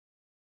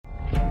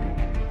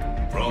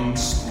From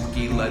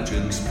spooky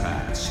legends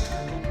past,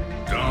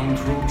 down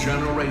through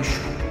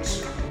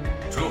generations,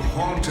 to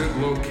haunted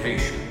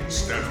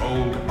locations that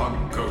hold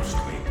a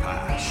ghostly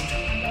past.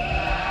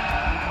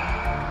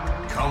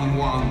 Come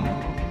one,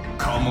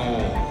 come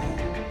all,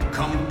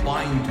 come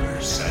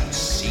finders and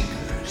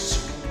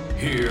seekers.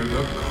 Hear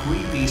the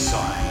creepy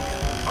side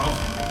of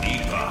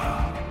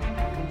NEPA.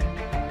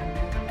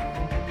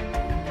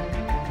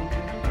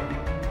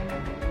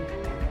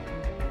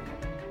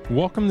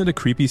 Welcome to the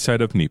creepy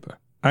side of NEPA.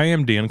 I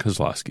am Dan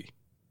Kozlowski.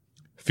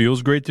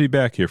 Feels great to be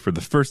back here for the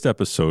first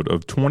episode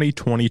of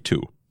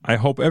 2022. I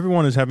hope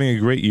everyone is having a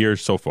great year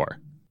so far.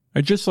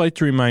 I'd just like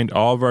to remind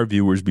all of our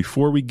viewers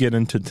before we get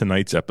into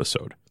tonight's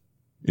episode.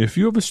 If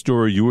you have a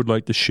story you would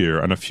like to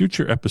share on a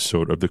future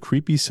episode of the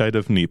creepy side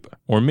of NEPA,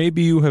 or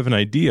maybe you have an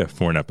idea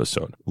for an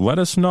episode, let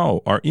us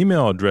know. Our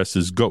email address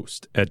is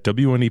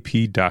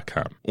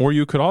ghost@wnep.com, or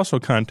you could also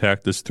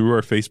contact us through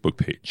our Facebook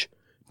page,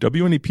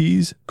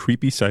 WNEP's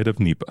Creepy Side of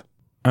NEPA.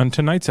 On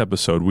tonight's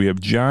episode, we have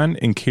John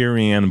and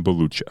Carrie Ann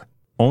Belucha,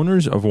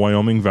 owners of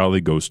Wyoming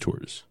Valley Ghost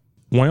Tours.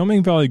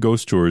 Wyoming Valley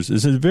Ghost Tours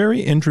is a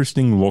very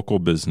interesting local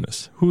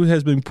business who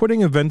has been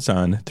putting events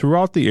on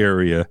throughout the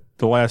area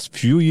the last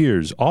few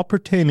years, all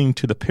pertaining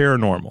to the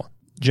paranormal.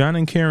 John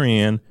and Carrie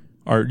Ann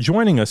are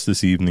joining us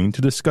this evening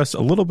to discuss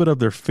a little bit of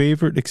their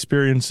favorite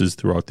experiences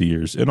throughout the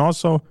years and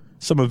also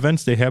some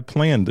events they have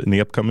planned in the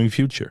upcoming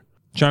future.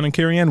 John and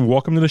Carrie Ann,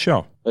 welcome to the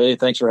show. Hey,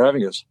 thanks for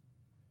having us.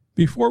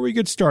 Before we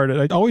get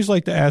started, I'd always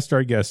like to ask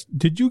our guests,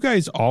 did you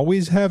guys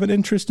always have an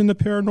interest in the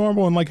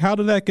paranormal, and how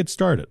did that get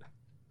started?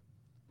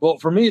 Well,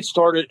 for me, it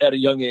started at a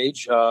young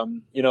age. A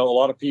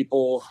lot of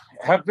people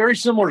have very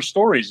similar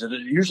stories, and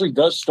it usually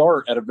does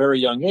start at a very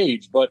young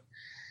age. But,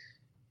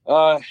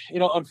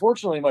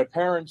 unfortunately, my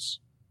parents,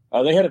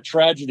 they had a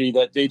tragedy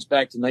that dates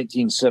back to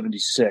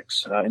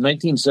 1976. In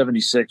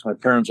 1976, my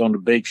parents owned a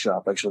bake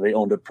shop. Actually, they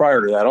owned it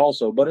prior to that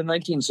also. But in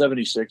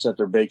 1976, at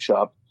their bake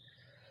shop,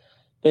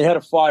 they had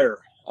a fire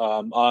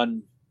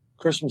on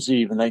Christmas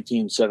Eve in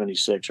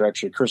 1976, or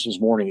actually Christmas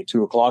morning at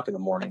 2:00 in the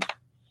morning.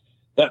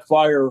 That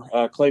fire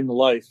claimed the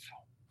life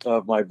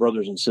of my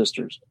brothers and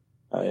sisters.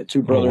 I had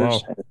two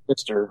brothers and a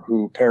sister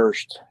who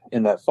perished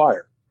in that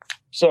fire.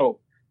 So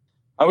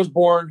I was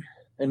born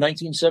in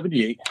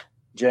 1978,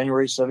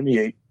 January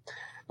 78.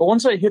 But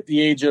once I hit the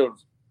age of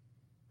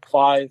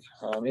 5,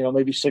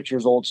 maybe 6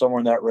 years old, somewhere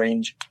in that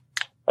range,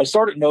 I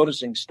started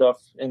noticing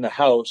stuff in the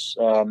house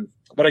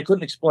that I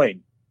couldn't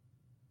explain.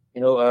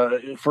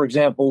 For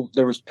example,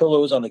 there was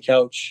pillows on the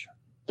couch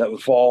that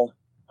would fall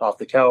off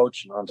the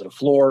couch and onto the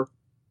floor.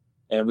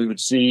 And we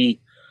would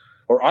see,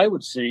 or I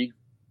would see,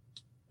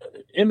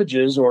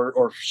 images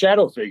or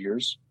shadow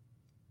figures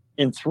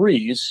in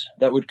threes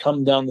that would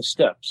come down the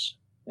steps.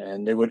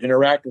 And they would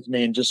interact with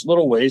me in just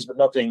little ways, but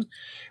nothing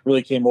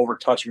really came over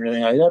touching or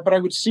anything like that. But I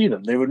would see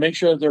them. They would make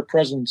sure that their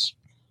presence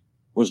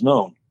was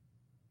known.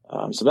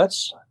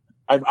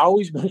 I've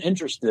always been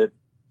interested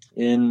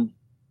in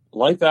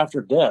life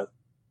after death.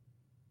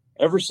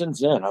 Ever since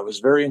then, I was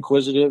very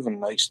inquisitive,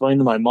 and I explained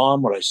to my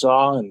mom what I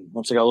saw. And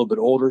once I got a little bit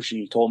older,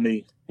 she told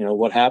me,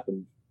 what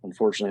happened,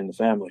 unfortunately, in the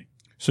family.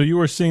 So you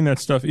were seeing that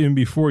stuff even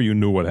before you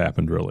knew what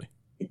happened, really?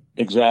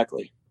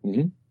 Exactly.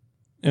 Mm-hmm.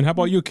 And how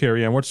about you,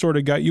 Carrie Ann? What sort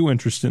of got you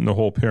interested in the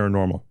whole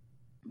paranormal?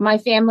 My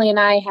family and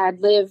I had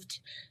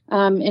lived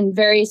in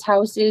various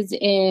houses.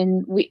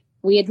 We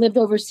had lived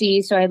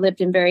overseas, so I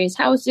lived in various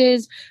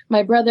houses.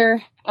 My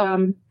brother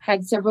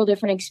had several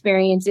different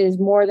experiences,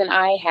 more than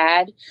I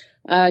had.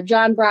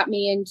 John brought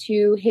me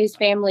into his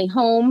family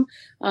home.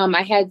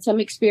 I had some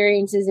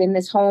experiences in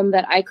this home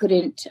that I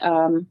couldn't,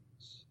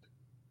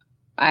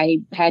 I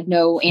had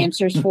no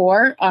answers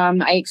for.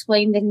 I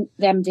explained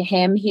them to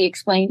him.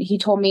 He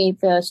told me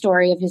the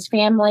story of his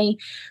family.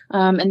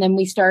 And then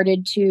we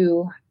started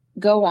to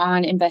go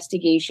on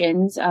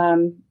investigations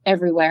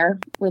everywhere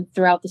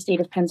throughout the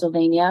state of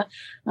Pennsylvania.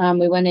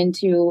 We went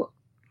into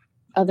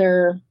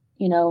other,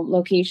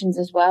 locations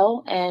as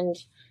well. And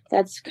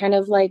that's kind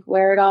of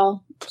where it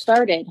all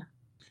started.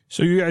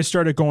 So you guys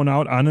started going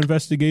out on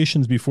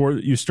investigations before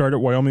you started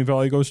Wyoming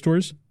Valley Ghost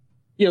Tours?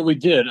 Yeah, we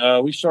did.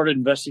 We started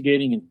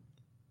investigating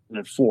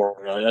in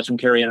 4. That's when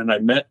Carrie Ann and I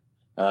met.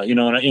 And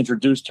I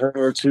introduced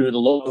her to the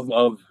love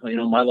of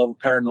my love of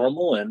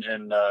paranormal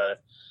and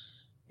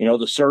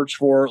the search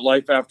for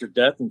life after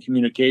death and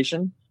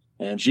communication.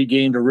 And she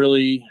gained a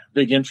really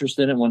big interest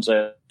in it once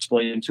I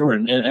explained it to her.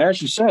 And as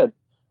she said,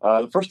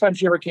 the first time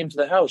she ever came to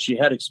the house, she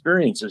had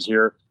experiences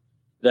here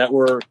that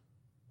were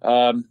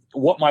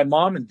what my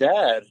mom and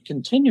dad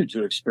continue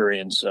to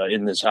experience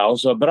in this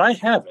house, but I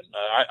haven't.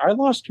 I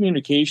lost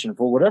communication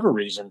for whatever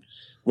reason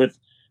with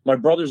my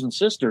brothers and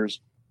sisters.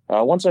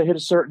 Once I hit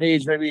a certain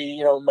age, maybe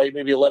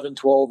 11,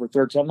 12, or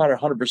 13. I'm not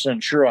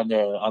 100% sure on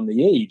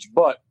the age,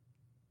 but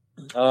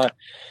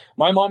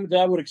my mom and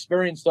dad would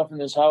experience stuff in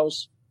this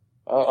house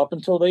up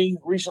until they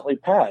recently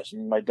passed.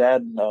 And my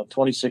dad in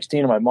 2016,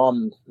 and my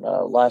mom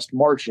last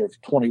March of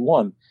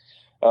 21.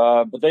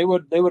 But they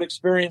would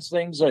experience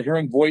things,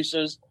 hearing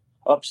voices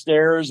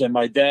upstairs, and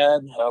my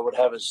dad would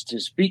have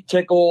his feet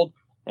tickled.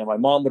 and my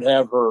mom would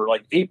have her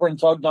like apron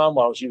tugged on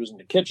while she was in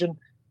the kitchen.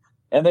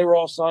 And they were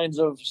all signs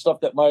of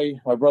stuff that my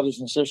brothers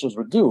and sisters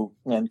would do.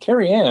 And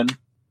Carrie Ann,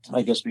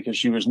 I guess because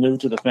she was new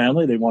to the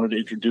family, they wanted to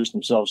introduce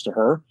themselves to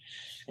her,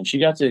 and she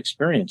got to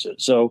experience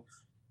it. So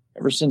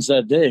ever since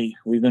that day,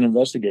 we've been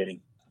investigating.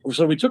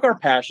 So we took our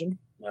passion.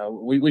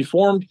 We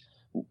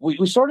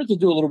started to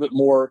do a little bit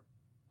more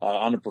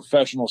on the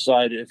professional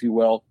side, if you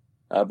will.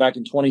 Back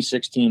in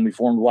 2016, we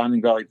formed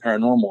Wyoming Valley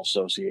Paranormal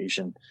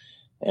Association,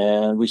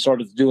 and we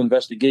started to do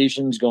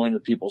investigations, going to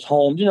people's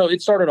homes. You know,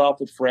 it started off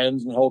with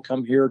friends and,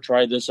 come here,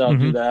 try this out,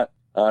 do that,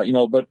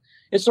 but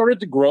it started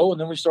to grow. And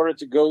then we started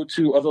to go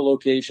to other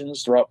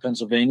locations throughout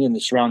Pennsylvania and the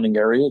surrounding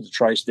area, the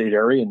tri-state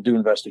area, and do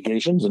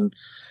investigations. And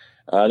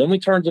then we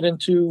turned it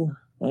into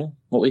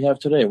what we have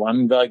today,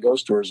 Wyoming Valley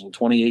Ghost Tours in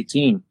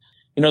 2018.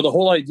 You know, the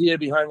whole idea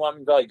behind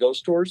Wyoming Valley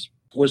Ghost Tours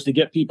was to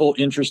get people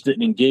interested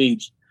and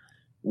engaged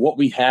what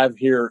we have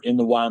here in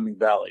the Wyoming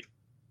Valley.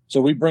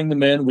 So we bring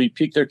them in, we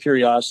pique their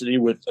curiosity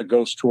with a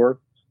ghost tour,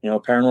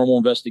 paranormal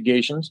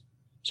investigations.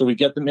 So we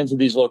get them into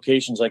these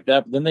locations like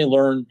that, but then they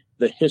learn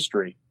the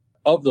history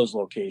of those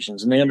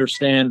locations, and they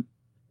understand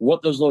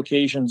what those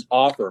locations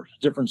offer,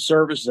 different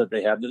services that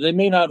they have that they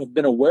may not have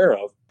been aware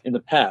of in the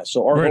past.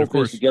 So our hope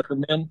is to get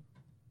them in,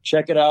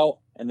 check it out,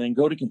 and then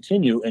go to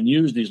continue and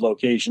use these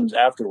locations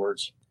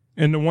afterwards.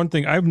 And the one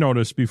thing I've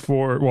noticed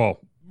before,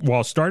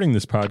 while starting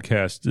this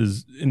podcast,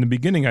 is in the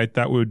beginning I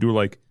thought we would do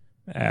like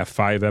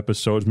 5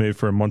 episodes, maybe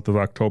for a month of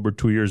October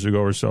 2 years ago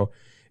or so.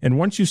 And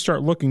once you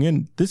start looking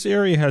in, this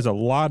area has a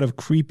lot of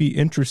creepy,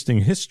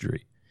 interesting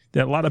history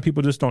that a lot of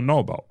people just don't know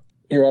about.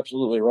 You're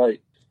absolutely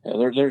right.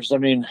 There's,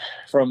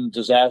 from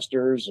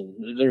disasters,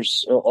 and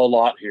there's a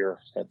lot here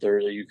that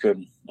you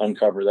could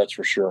uncover. That's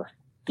for sure.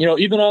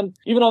 Even on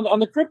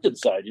the cryptid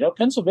side,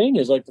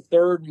 Pennsylvania is like the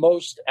third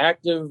most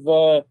active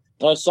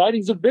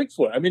sightings of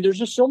Bigfoot. There's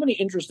just so many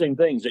interesting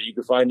things that you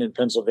could find in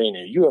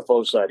Pennsylvania: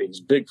 UFO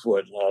sightings,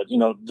 Bigfoot,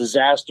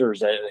 disasters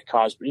that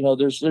cause.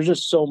 There's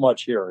just so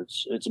much here.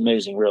 It's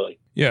amazing, really.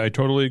 Yeah, I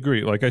totally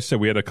agree. Like I said,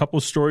 we had a couple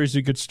stories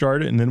to get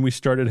started, and then we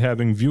started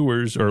having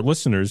viewers or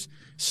listeners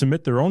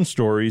submit their own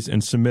stories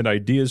and submit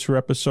ideas for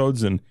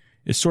episodes, and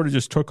it sort of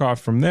just took off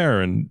from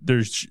there. And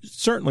there's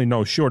certainly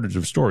no shortage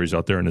of stories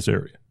out there in this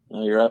area.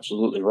 You're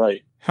absolutely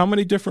right. How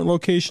many different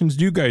locations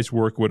do you guys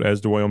work with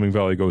as the Wyoming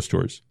Valley Ghost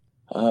Tours?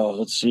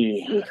 Let's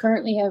see. We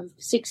currently have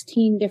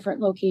 16 different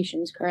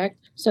locations,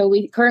 correct? So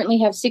we currently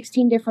have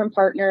 16 different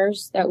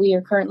partners that we are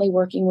currently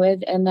working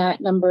with, and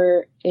that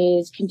number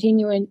is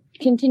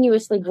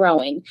continuously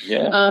growing.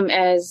 Yeah.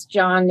 As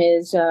John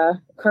is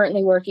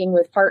currently working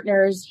with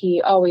partners,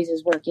 he always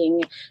is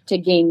working to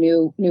gain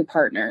new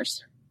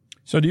partners.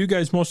 So do you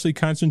guys mostly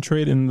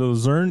concentrate in the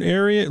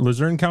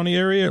Luzerne County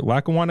area,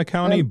 Lackawanna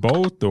County,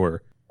 both,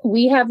 or?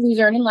 We have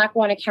Luzerne and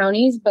Lackawanna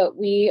counties, but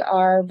we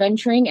are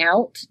venturing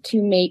out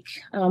to make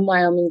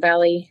Wyoming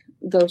Valley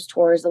Ghost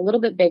Tours a little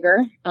bit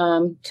bigger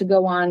to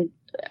go on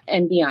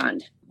and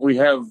beyond.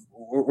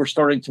 We're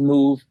starting to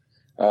move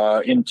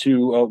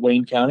into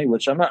Wayne County,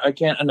 which I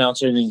can't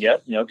announce anything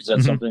yet, because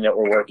that's something that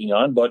we're working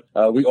on. But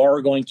we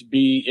are going to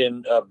be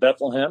in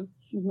Bethlehem.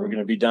 Mm-hmm. We're going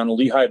to be down the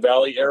Lehigh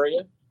Valley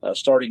area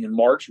starting in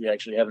March. We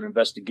actually have an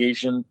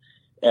investigation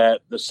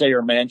at the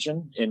Sayer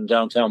Mansion in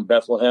downtown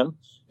Bethlehem.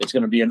 It's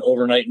going to be an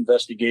overnight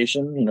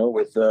investigation,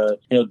 with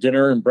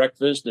dinner and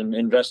breakfast and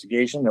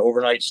investigation, an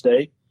overnight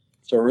stay.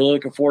 So we're really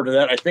looking forward to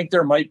that. I think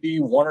there might be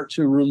 1 or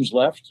 2 rooms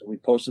left. We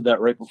posted that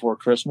right before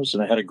Christmas,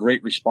 and I had a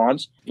great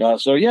response.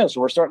 So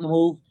we're starting to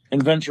move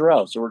and venture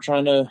out. So we're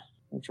trying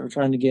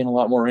to gain a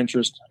lot more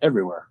interest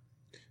everywhere.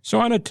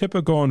 So on a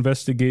typical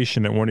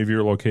investigation at one of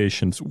your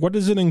locations, what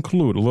does it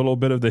include? A little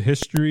bit of the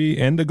history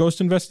and the ghost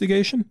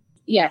investigation?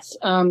 Yes.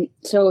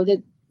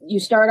 You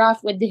start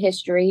off with the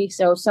history.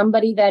 So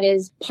somebody that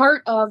is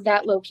part of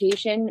that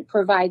location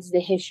provides the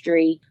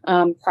history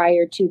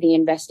prior to the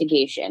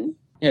investigation.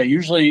 Yeah,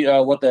 usually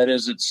what that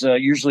is, it's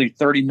usually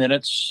 30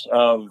 minutes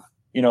of,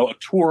 a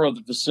tour of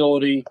the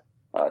facility,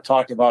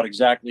 talk about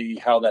exactly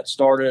how that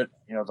started,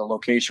 the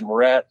location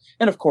we're at.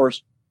 And of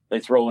course, they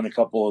throw in a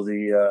couple of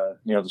the,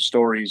 the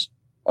stories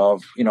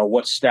of,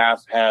 what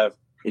staff have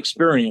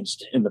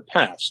experienced in the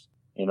past.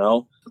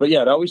 But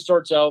yeah, it always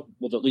starts out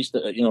with at least a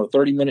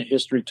 30-minute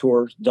history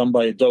tour done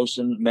by a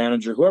docent,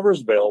 manager, whoever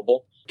is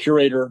available,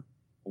 curator,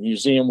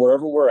 museum,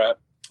 wherever we're at.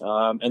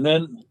 And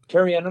then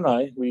Carrie Ann and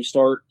I, we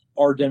start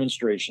our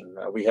demonstration.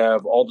 We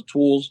have all the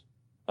tools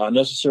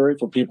necessary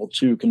for people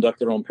to conduct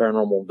their own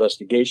paranormal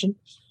investigation.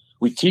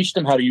 We teach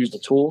them how to use the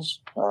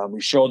tools.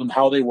 We show them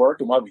how they work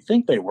and why we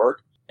think they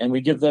work. And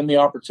we give them the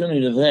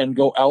opportunity to then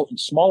go out in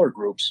smaller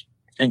groups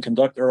and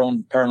conduct their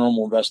own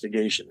paranormal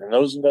investigation. And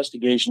those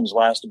investigations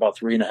last about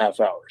 3.5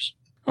 hours.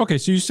 Okay,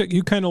 so you said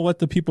you kind of let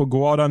the people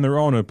go out on their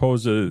own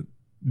opposed to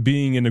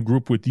being in a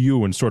group with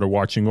you and sort of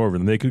watching over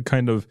them. They could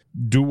kind of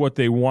do what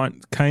they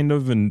want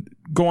and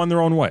go on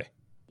their own way.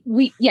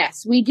 We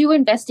do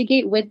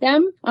investigate with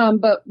them,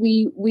 but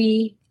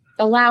we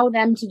allow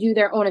them to do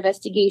their own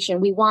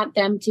investigation. We want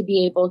them to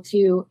be able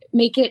to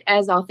make it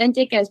as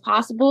authentic as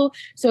possible.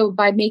 So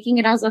by making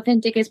it as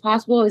authentic as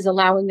possible is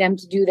allowing them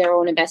to do their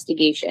own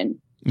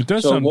investigation. It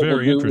does sound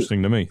very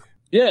interesting to me.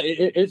 Yeah,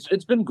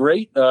 it's been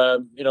great.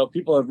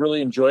 People have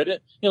really enjoyed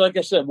it. Like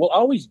I said, we'll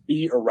always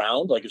be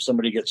around. Like if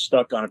somebody gets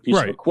stuck on a piece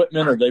of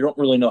equipment or they don't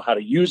really know how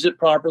to use it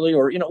properly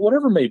or,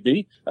 whatever it may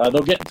be,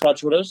 they'll get in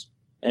touch with us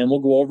and we'll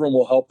go over and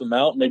we'll help them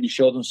out, maybe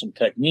show them some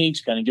techniques,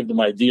 kind of give them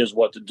ideas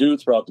what to do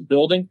throughout the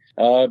building.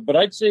 But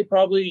I'd say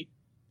probably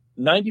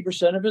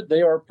 90% of it,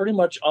 they are pretty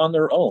much on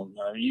their own.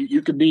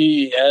 You could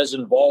be as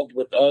involved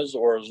with us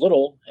or as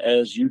little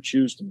as you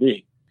choose to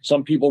be.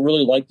 Some people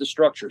really like the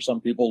structure. Some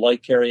people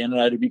like Carrie Ann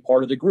and I to be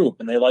part of the group,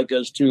 and they like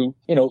us to,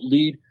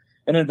 lead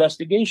an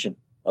investigation.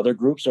 Other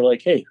groups are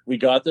like, hey, we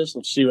got this.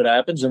 Let's see what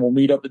happens, and we'll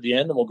meet up at the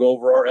end, and we'll go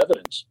over our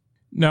evidence.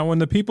 Now, when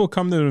the people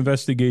come to an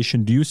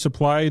investigation, do you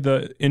supply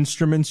the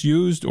instruments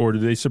used, or do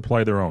they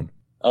supply their own?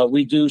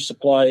 We do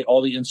supply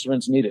all the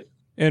instruments needed.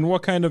 And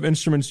what kind of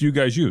instruments do you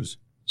guys use?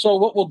 So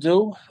what we'll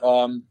do...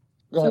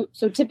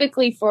 So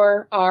typically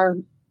for our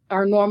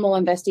normal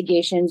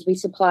investigations, we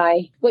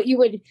supply what you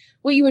would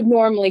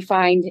normally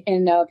find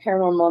in a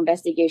paranormal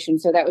investigation.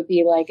 So that would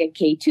be like a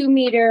K2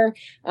 meter.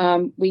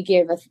 We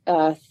give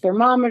a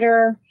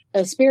thermometer,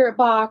 a spirit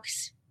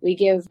box. We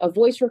give a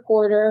voice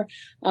recorder.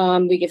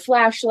 We give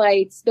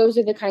flashlights. Those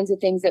are the kinds of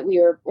things that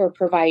we're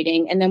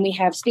providing. And then we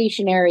have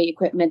stationary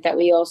equipment that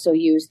we also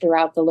use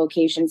throughout the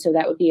location. So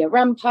that would be a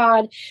REM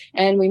pod,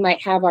 and we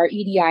might have our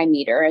EDI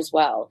meter as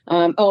well.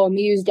 And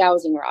we use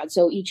dowsing rods.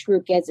 So each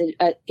group gets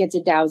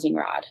a dowsing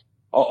rod.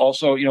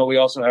 Also, we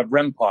also have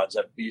REM pods.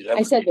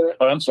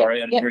 I'm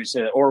sorry, I didn't hear you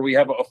say that. Or we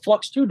have a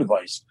Flux 2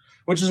 device,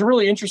 which is a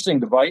really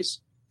interesting device.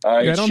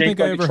 I don't think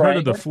I ever heard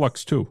of the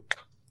Flux 2.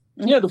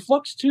 Yeah, the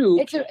Flux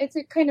 2. It's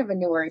a kind of a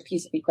newer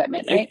piece of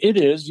equipment, right? It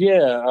is,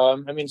 yeah.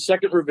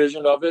 Second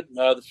revision of it.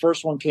 The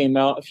first one came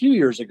out a few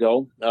years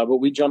ago, but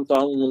we jumped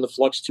on when the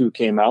Flux 2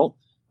 came out.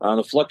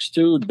 The Flux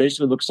 2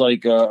 basically looks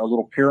like a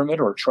little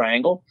pyramid or a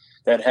triangle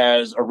that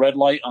has a red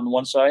light on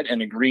one side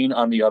and a green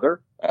on the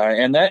other.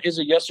 And that is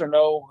a yes or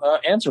no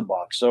answer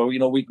box. So,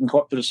 we can go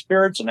up to the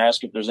spirits and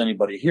ask if there's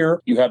anybody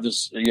here. You have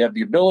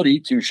the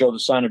ability to show the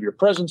sign of your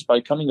presence by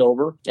coming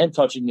over and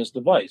touching this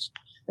device.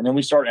 And then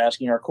we start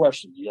asking our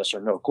questions, yes or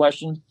no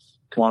question.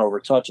 Come on over,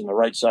 touch on the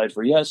right side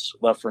for yes,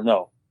 left for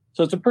no.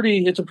 So it's a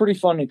pretty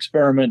fun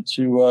experiment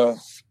to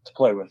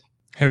play with.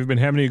 Have you been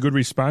having a good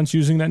response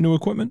using that new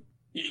equipment?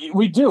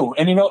 We do.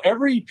 And,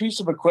 every piece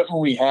of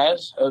equipment we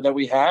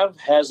have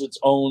has its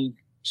own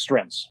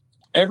strengths.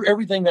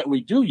 Everything that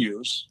we do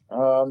use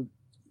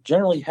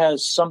generally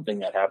has something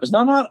that happens.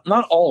 Now,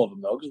 not all of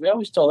them, though, because we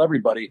always tell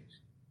everybody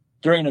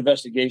during an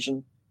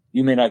investigation,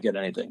 you may not get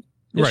anything.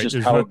 It's just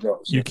how it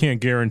goes. You can't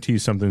guarantee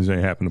something's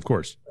going to happen, of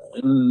course.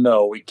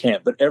 No, we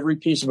can't. But every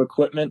piece of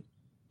equipment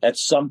at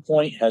some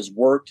point has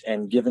worked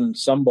and given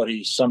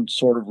somebody some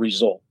sort of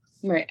result.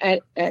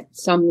 Right, at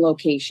some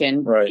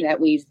location that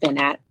we've been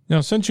at.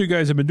 Now, since you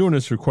guys have been doing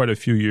this for quite a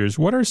few years,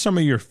 what are some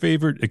of your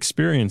favorite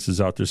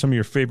experiences out there, some of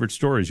your favorite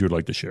stories you would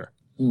like to share?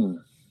 Let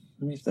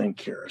me think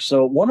here.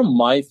 So one of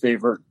my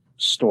favorite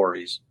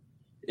stories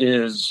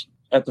is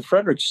at the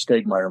Frederick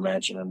Stegmeyer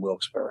Mansion in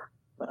Wilkes-Barre.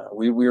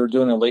 We were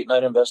doing a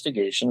late-night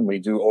investigation. We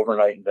do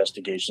overnight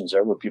investigations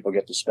there where people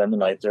get to spend the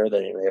night there.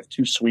 They have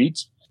 2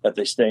 suites that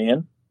they stay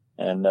in.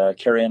 And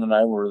Carrie Ann and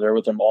I were there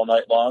with them all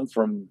night long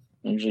from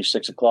usually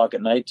 6 o'clock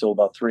at night till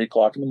about 3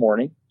 o'clock in the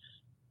morning.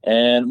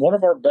 And one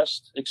of our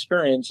best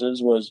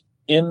experiences was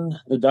in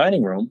the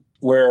dining room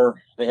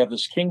where they have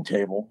this king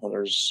table.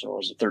 There's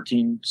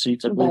 13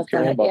 seats, I believe,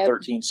 about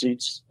 13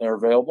 seats that are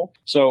available.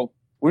 So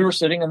we were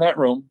sitting in that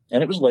room,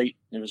 and it was late.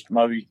 It was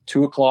maybe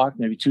 2 o'clock,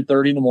 maybe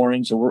 2:30 in the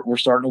morning. So we're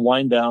starting to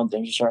wind down.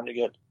 Things are starting to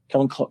get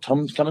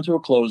coming to a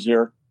close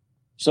here.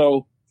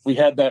 So we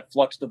had that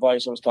Flux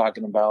device I was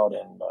talking about,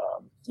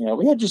 and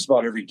we had just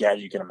about every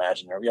gadget you can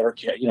imagine there. We had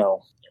our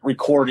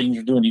recordings,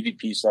 we're doing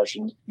EVP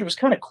sessions. It was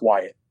kind of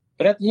quiet.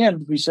 But at the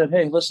end, we said,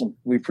 hey, listen,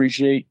 we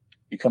appreciate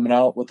you coming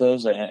out with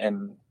us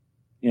and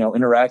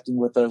interacting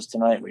with us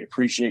tonight. We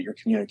appreciate your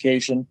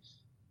communication.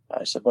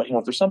 I said, but,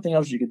 if there's something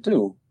else you could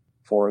do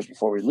for us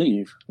before we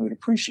leave, we'd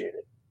appreciate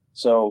it.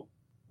 So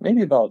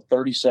maybe about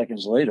 30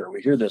 seconds later,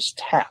 we hear this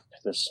tap,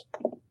 this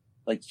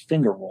like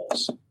finger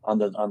rolls on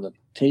the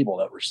table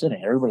that we're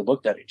sitting. Everybody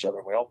looked at each other.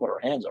 We all put our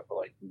hands up. We're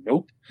like,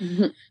 nope.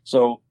 Mm-hmm.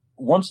 So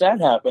once that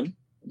happened,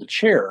 the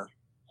chair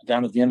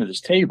down at the end of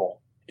this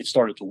table, it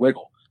started to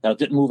wiggle. Now, it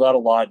didn't move out a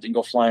lot. It didn't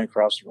go flying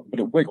across the room, but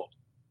it wiggled.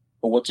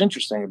 But what's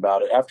interesting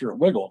about it, after it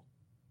wiggled,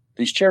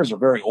 these chairs are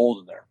very old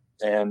in there,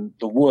 and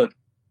the wood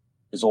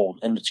is old,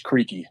 and it's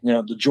creaky.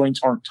 The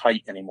joints aren't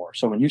tight anymore.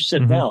 So when you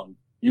sit down,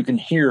 you can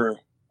hear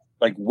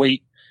like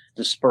weight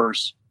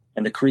disperse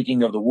and the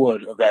creaking of the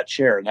wood of that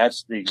chair. And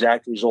that's the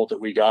exact result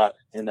that we got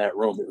in that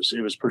room.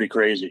 It was pretty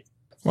crazy.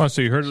 Wow,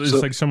 so you heard it's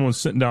like someone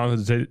was sitting down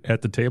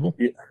at the table?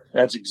 Yeah,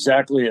 that's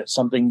exactly it.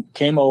 Something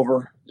came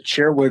over, the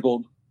chair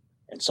wiggled,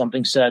 and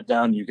something sat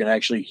down. You can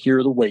actually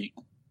hear the weight,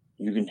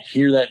 you can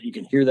hear that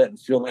and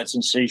feel that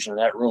sensation in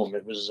that room.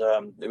 It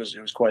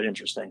was quite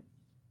interesting.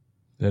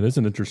 That is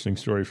an interesting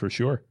story for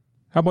sure.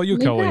 How about you,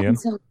 We've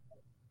Kellyanne?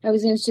 I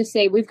was going to just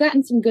say, we've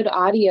gotten some good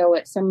audio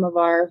at some of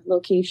our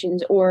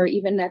locations, or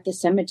even at the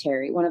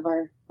cemetery. One of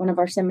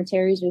our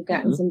cemeteries, we've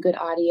gotten some good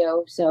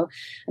audio. So,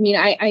 I mean,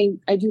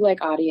 I do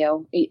like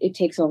audio. It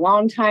takes a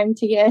long time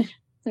to get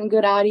some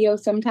good audio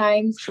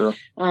sometimes. Sure.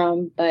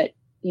 But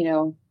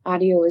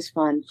audio is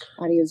fun.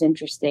 Audio is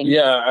interesting.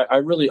 Yeah, I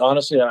really,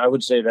 honestly, I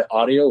would say that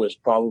audio is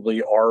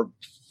probably our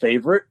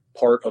favorite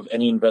part of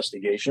any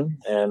investigation,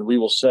 and we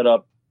will set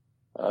up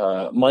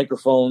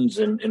microphones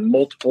in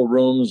multiple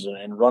rooms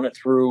and run it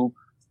through,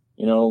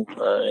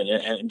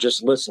 and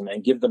just listen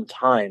and give them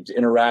time to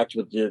interact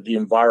with the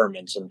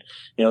environments. And,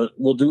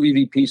 we'll do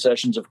EVP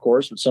sessions, of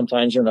course, but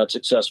sometimes they're not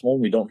successful.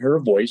 We don't hear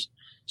a voice.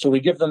 So we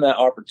give them that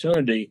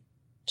opportunity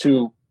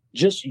to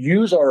just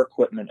use our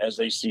equipment as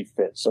they see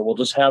fit. So we'll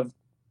just have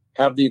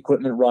the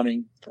equipment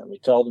running, and we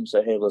tell them,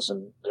 say, hey,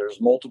 listen, there's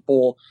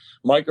multiple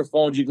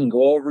microphones you can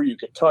go over, you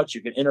can touch,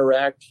 you can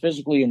interact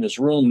physically in this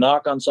room,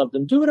 knock on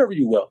something, do whatever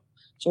you will.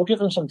 So we'll give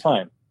them some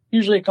time,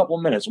 usually a couple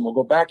of minutes, and we'll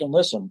go back and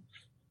listen.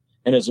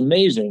 And it's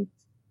amazing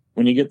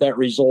when you get that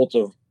result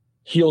of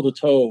heel to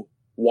toe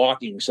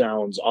walking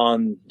sounds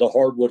on the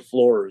hardwood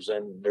floors,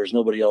 and there's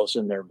nobody else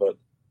in there but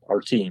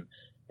our team.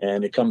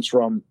 And it comes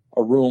from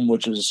a room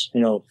which is,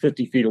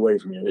 50 feet away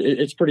from you.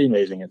 It's pretty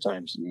amazing at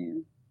times.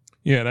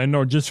 Yeah, and I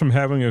know just from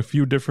having a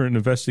few different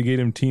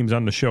investigative teams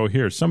on the show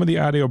here, some of the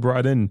audio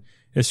brought in,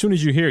 as soon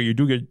as you hear it, you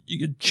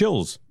get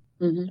chills.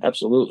 Mm-hmm.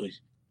 Absolutely.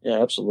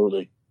 Yeah,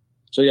 absolutely.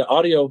 So yeah,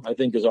 audio I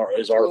think is our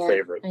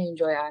favorite. I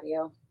enjoy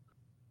audio.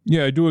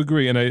 Yeah, I do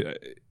agree, and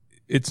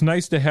it's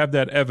nice to have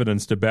that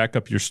evidence to back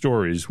up your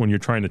stories when you're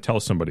trying to tell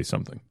somebody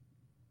something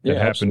that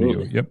happened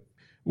absolutely. to you.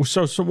 Yep.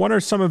 So what are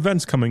some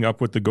events coming up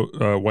with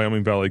the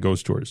Wyoming Valley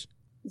Ghost Tours?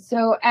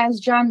 So as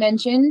John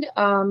mentioned,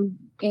 I'll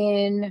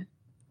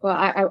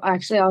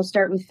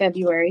start with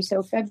February.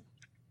 So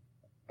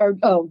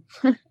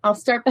I'll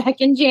start back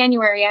in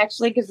January,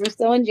 actually, because we're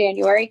still in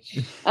January.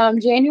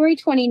 January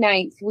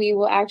 29th, we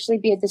will actually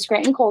be at the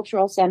Scranton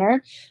Cultural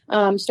Center,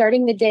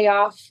 starting the day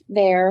off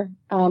there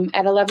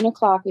at 11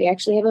 o'clock. We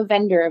actually have a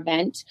vendor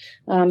event.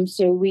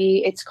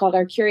 It's called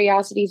our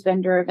Curiosities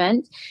vendor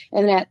event.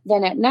 And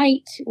then at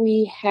night,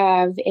 we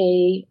have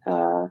a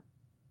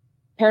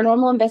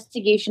paranormal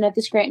investigation at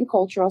the Scranton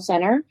Cultural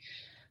Center.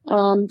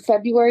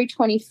 February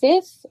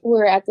 25th,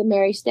 we're at the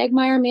Mary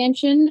Stegmeyer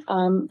Mansion.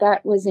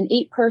 That was an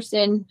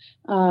 8-person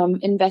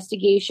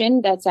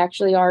investigation that's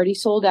actually already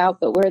sold out,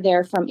 but we're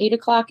there from 8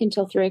 o'clock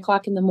until 3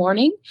 o'clock in the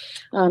morning.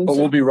 But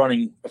we'll be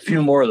running a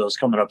few more of those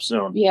coming up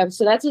soon. Yeah,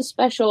 so that's a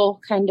special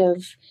kind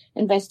of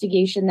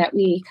investigation that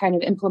we kind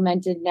of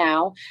implemented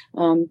now.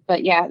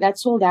 But yeah, that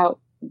sold out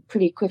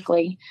pretty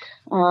quickly.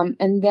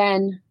 And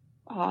then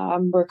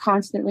we're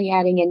constantly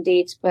adding in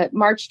dates, but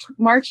March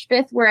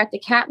 5th, we're at the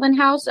Catlin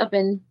House up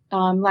in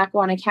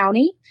Lackawanna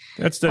County.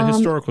 That's the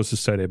Historical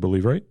Society, I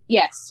believe, right?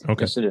 Yes.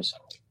 Okay. Yes, it is.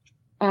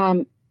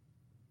 And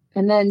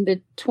then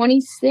the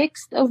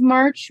 26th of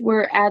March,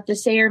 we're at the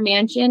Sayer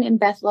Mansion in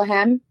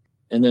Bethlehem.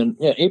 And then,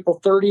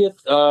 April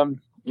 30th,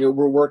 we're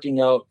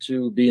working out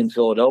to be in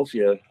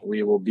Philadelphia.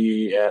 We will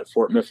be at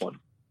Fort Mifflin.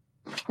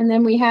 And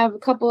then we have a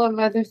couple of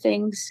other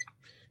things.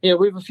 Yeah,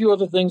 we have a few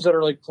other things that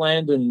are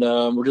planned, and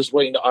we're just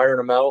waiting to iron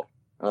them out.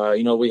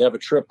 We have a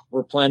trip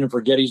we're planning for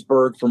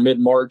Gettysburg for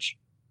mid-March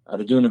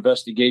to do an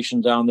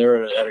investigation down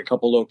there at a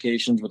couple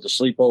locations with a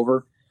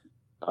sleepover.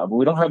 But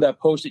we don't have that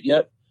posted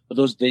yet, but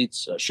those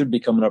dates should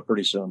be coming up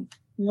pretty soon.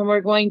 And then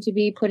we're going to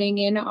be putting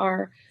in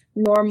our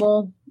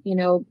normal,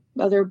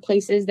 other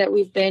places that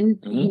we've been,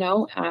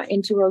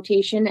 into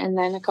rotation, and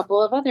then a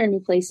couple of other new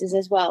places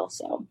as well.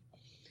 So.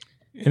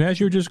 And as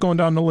you're just going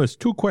down the list,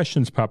 2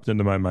 questions popped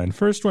into my mind.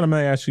 First one I'm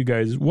going to ask you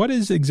guys, what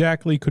is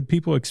exactly could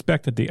people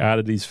expect at the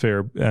Oddities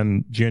Fair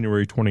on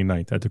January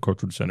 29th at the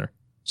Cultural Center?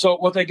 So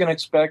what they can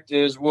expect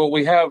is,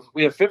 we have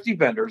 50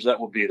 vendors that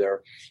will be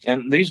there.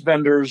 And these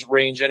vendors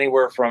range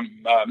anywhere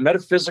from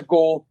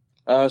metaphysical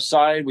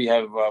side. We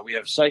have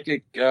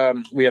psychic,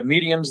 we have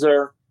mediums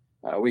there.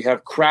 We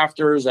have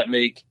crafters that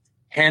make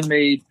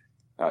handmade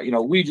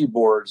Ouija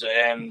boards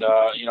and,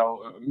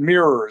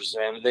 mirrors,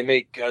 and they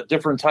make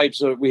different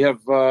types of, we have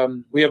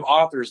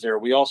authors there.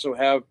 We also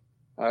have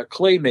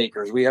clay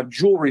makers. We have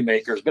jewelry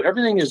makers, but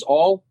everything is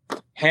all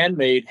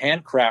handmade,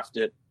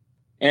 handcrafted.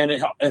 And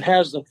it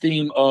has the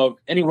theme of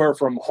anywhere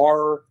from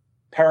horror,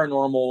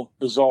 paranormal,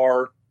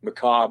 bizarre,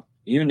 macabre,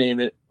 you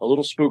name it, a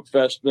little spook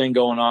fest thing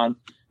going on.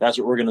 That's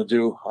what we're going to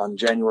do on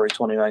January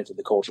 29th at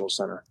the Cultural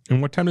Center.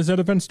 And what time does that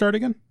event start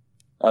again?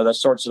 That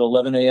starts at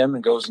 11 a.m.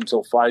 and goes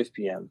until 5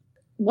 p.m.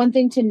 One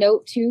thing to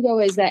note, too, though,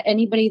 is that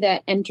anybody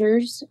that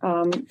enters,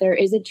 there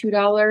is a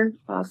 $2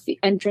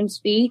 entrance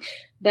fee.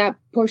 That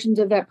portions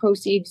of that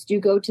proceeds do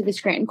go to the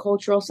Scranton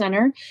Cultural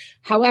Center.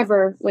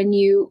 However, when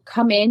you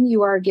come in,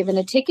 you are given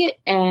a ticket,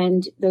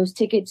 and those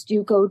tickets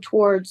do go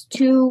towards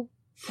 2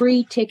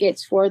 free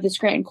tickets for the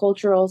Scranton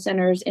Cultural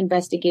Center's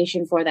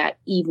investigation for that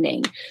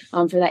evening,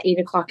 for that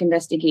 8:00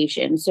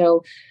 investigation.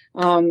 So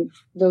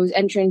those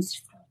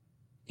entrance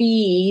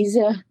fees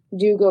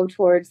do go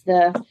towards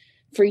the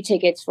free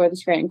tickets for the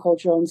Scranton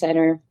Cultural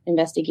Center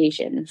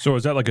investigation. So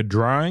is that like a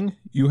drawing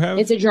you have?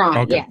 It's a drawing,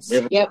 okay.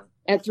 Yes. Yep.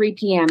 At 3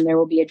 p.m. there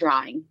will be a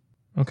drawing.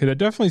 Okay, that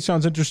definitely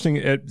sounds interesting,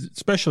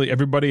 especially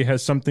everybody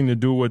has something to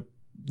do with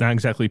not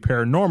exactly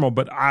paranormal,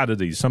 but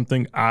oddities,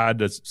 something odd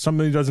that's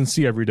something he doesn't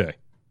see every day.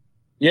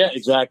 Yeah,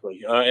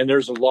 exactly. And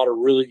there's a lot of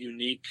really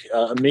unique,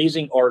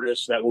 amazing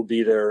artists that will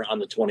be there on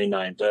the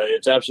 29th.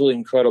 It's absolutely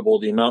incredible,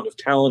 the amount of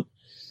talent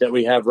that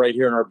we have right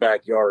here in our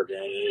backyard.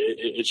 And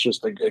it's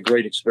just a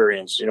great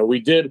experience. You know,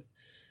 we did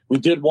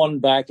one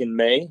back in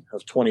May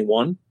of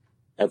 21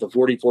 at the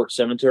 44th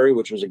Cemetery,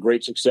 which was a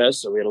great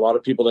success. So we had a lot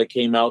of people that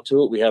came out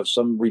to it. We have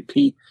some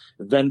repeat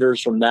vendors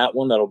from that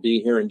one that'll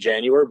be here in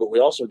January, but we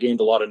also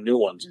gained a lot of new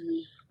ones.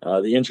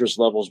 Mm-hmm. The interest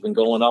level has been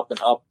going up and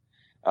up.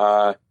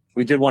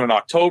 We did one in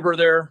October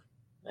there,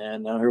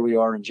 and now here we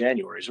are in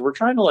January. So we're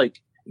trying to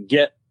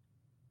get,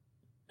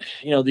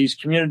 these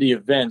community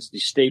events,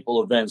 these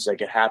staple events that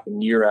could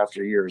happen year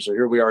after year. So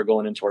here we are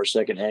going into our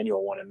second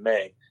annual one in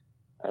May.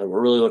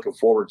 We're really looking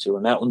forward to,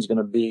 and that one's going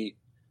to be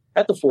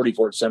at the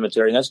 44th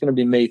Cemetery, and that's going to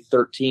be May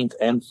 13th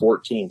and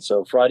 14th.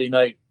 So Friday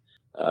night,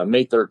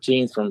 May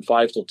 13th from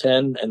 5 till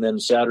 10, and then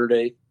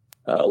Saturday,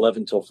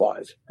 11 till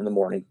 5 in the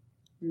morning.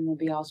 And there'll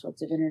be all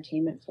sorts of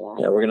entertainment for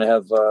that. Yeah, we're going to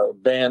have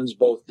bands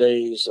both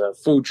days,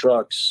 food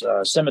trucks,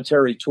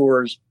 cemetery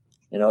tours.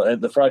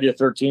 At the Friday the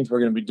 13th, we're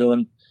going to be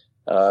doing,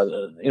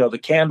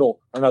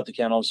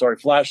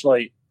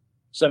 flashlight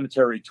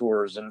cemetery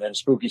tours and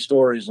spooky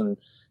stories, and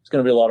it's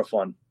going to be a lot of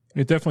fun.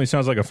 It definitely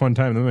sounds like a fun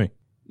time to me.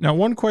 Now,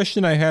 one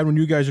question I had when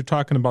you guys are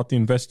talking about the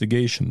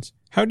investigations,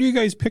 how do you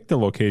guys pick the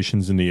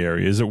locations in the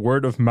area? Is it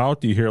word of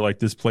mouth? Do you hear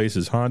this place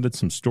is haunted,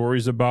 some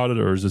stories about it,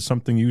 or is it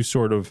something you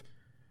sort of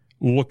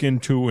look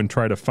into and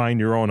try to find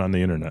your own on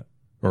the internet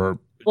or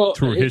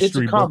through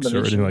history books or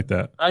anything like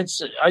that? I'd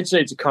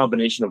say it's a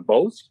combination of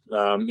both.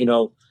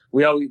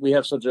 We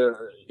have such a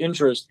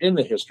interest in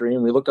the history,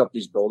 and we look up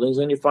these buildings,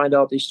 and you find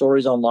out these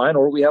stories online,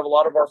 or we have a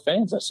lot of our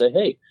fans that say,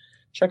 "Hey,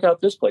 check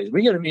out this place."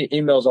 We get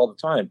emails all the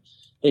time.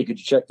 "Hey, could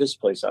you check this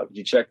place out? Could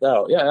you check that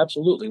out?" Yeah,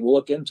 absolutely. We'll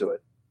look into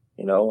it.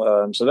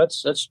 So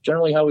that's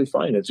generally how we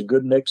find it. It's a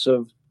good mix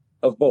of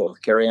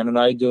both. Carrie Ann and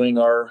I doing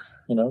our,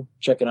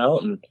 checking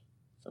out, and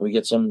we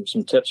get some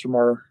tips from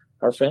our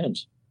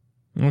fans.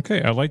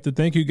 Okay, I'd like to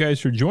thank you guys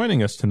for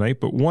joining us tonight,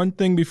 but one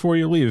thing before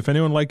you leave, if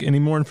anyone would like any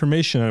more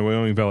information on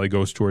Wyoming Valley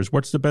Ghost Tours,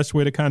 what's the best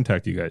way to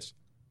contact you guys?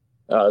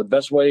 The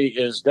best way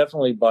is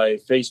definitely by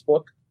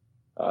Facebook.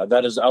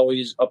 That is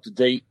always up to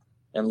date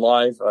and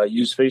live.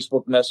 Use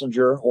Facebook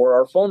Messenger, or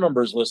our phone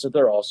number is listed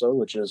there also,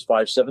 which is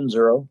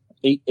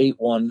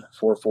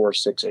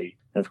 570-881-4468.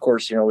 And of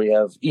course, we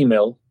have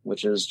email,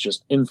 which is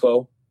just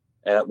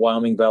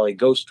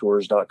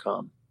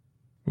info@WyomingValleyGhostTours.com.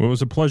 Well, it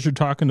was a pleasure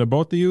talking to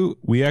both of you.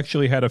 We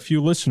actually had a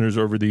few listeners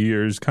over the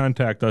years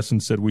contact us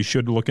and said we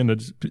should look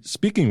into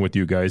speaking with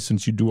you guys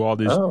since you do all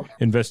these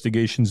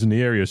investigations in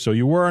the area. So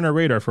you were on our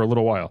radar for a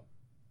little while.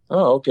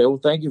 Oh, okay.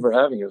 Well, thank you for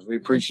having us. We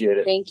appreciate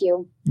it. Thank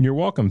you. You're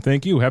welcome.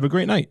 Thank you. Have a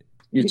great night.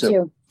 You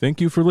too. Thank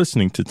you for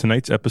listening to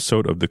tonight's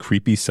episode of The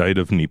Creepy Side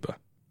of NEPA.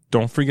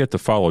 Don't forget to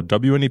follow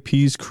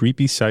WNEP's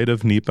Creepy Side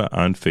of NEPA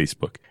on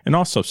Facebook. And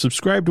also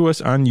subscribe to us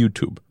on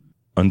YouTube.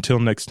 Until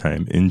next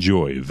time,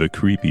 enjoy The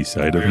Creepy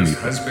Side of NEPA. This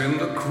has been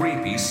The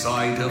Creepy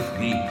Side of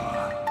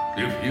NEPA.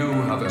 If you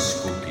have a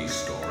spooky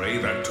story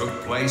that took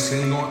place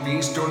in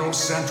northeastern or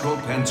central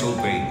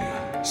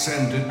Pennsylvania,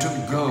 send it to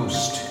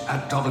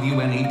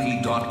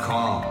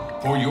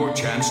ghost@WNEP.com for your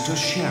chance to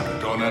share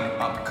it on an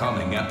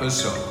upcoming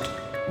episode.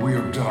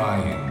 We're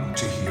dying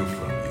to hear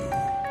from you.